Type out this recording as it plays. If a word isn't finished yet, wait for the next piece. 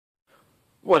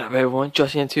What up everyone,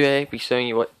 Justin today be showing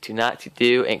you what to not to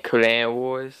do in Clan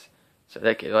Wars. So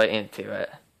let's get right into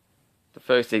it. The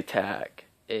first attack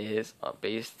is on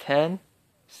base 10,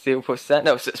 0%,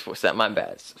 no 6%, my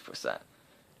bad, 6%.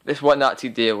 This what not to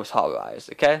do with Hog Riders,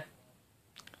 okay?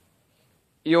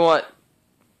 You want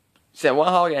send one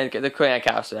hog and get the clan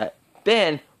capture that.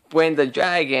 Then bring the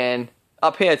dragon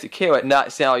up here to kill it,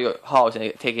 not send all your hogs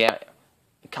and take out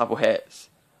a couple hits.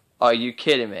 Are you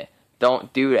kidding me?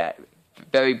 Don't do that.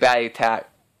 Very bad attack.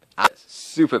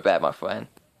 Super bad, my friend.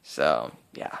 So,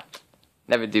 yeah.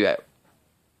 Never do that.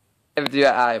 Never do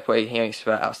that out of play healing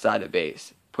spell outside the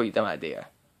base. Pretty dumb idea.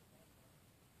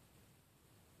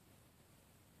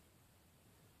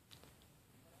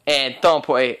 And don't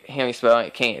put a healing spell on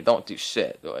your king. Don't do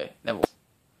shit, really. Never.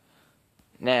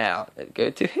 Now, let's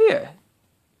go to here.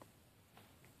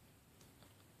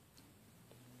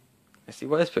 Let's see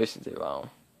what this person did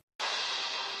wrong.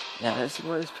 Now let's see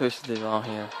what this person did wrong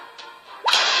here.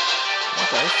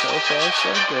 Okay, so far so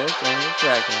good. Getting the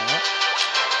dragon out.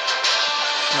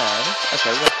 Nice. Okay,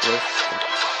 let's do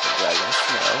the dragon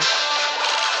snow.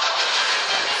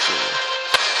 Let's see.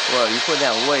 Whoa, you put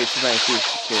down way too many troops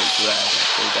to kill the dragon.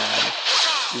 So bad.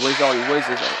 You waste all your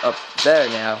wizards up there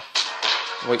now.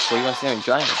 Wait, so you want to see him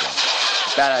dragon again?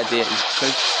 Bad idea. You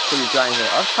put your dragon here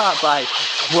up top by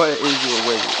what is your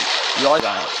wizard. Your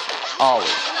giant. Always.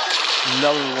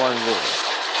 Number one rule.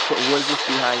 Put wizards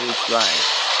behind your giant.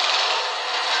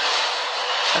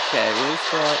 Okay, where's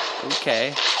that?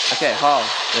 Okay. Okay, Hog.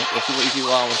 Let's see what you do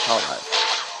wrong with Hog.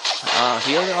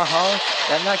 Healing on Hog?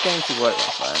 That's not going to work, my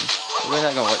friend. We're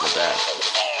not going to work the best.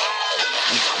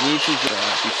 You need to do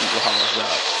it to keep your Hog as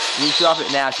well. You need to drop it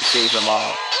now to save them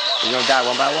all. You're going to die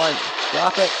one by one.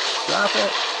 Drop it. Drop it.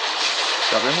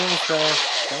 Drop your healing spell.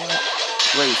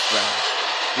 Great spell.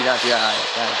 Do not do that.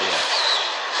 Bad idea.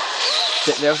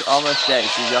 There's almost dead.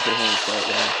 You drop your healing spell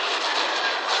there.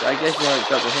 So I guess you want to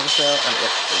drop your healing spell and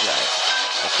exactly.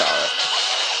 I'll call it.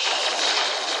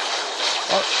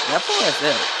 Oh, that point is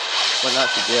it. What not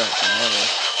to do.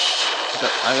 So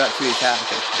I got 2 attacks.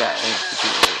 That ain't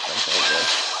completely something like this.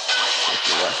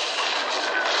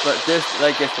 But this,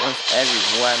 like, gets once every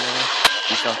 1 minute.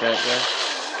 Do something like this.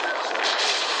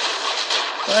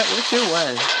 But we still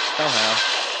win. Somehow.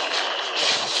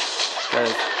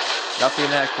 Because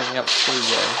nothing that coming up pretty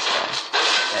good. So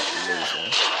that's losing.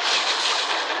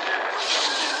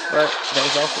 But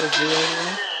that's all for this video.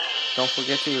 Don't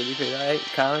forget to leave a like,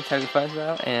 comment, tell your friends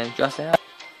about, and just out.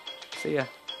 See ya.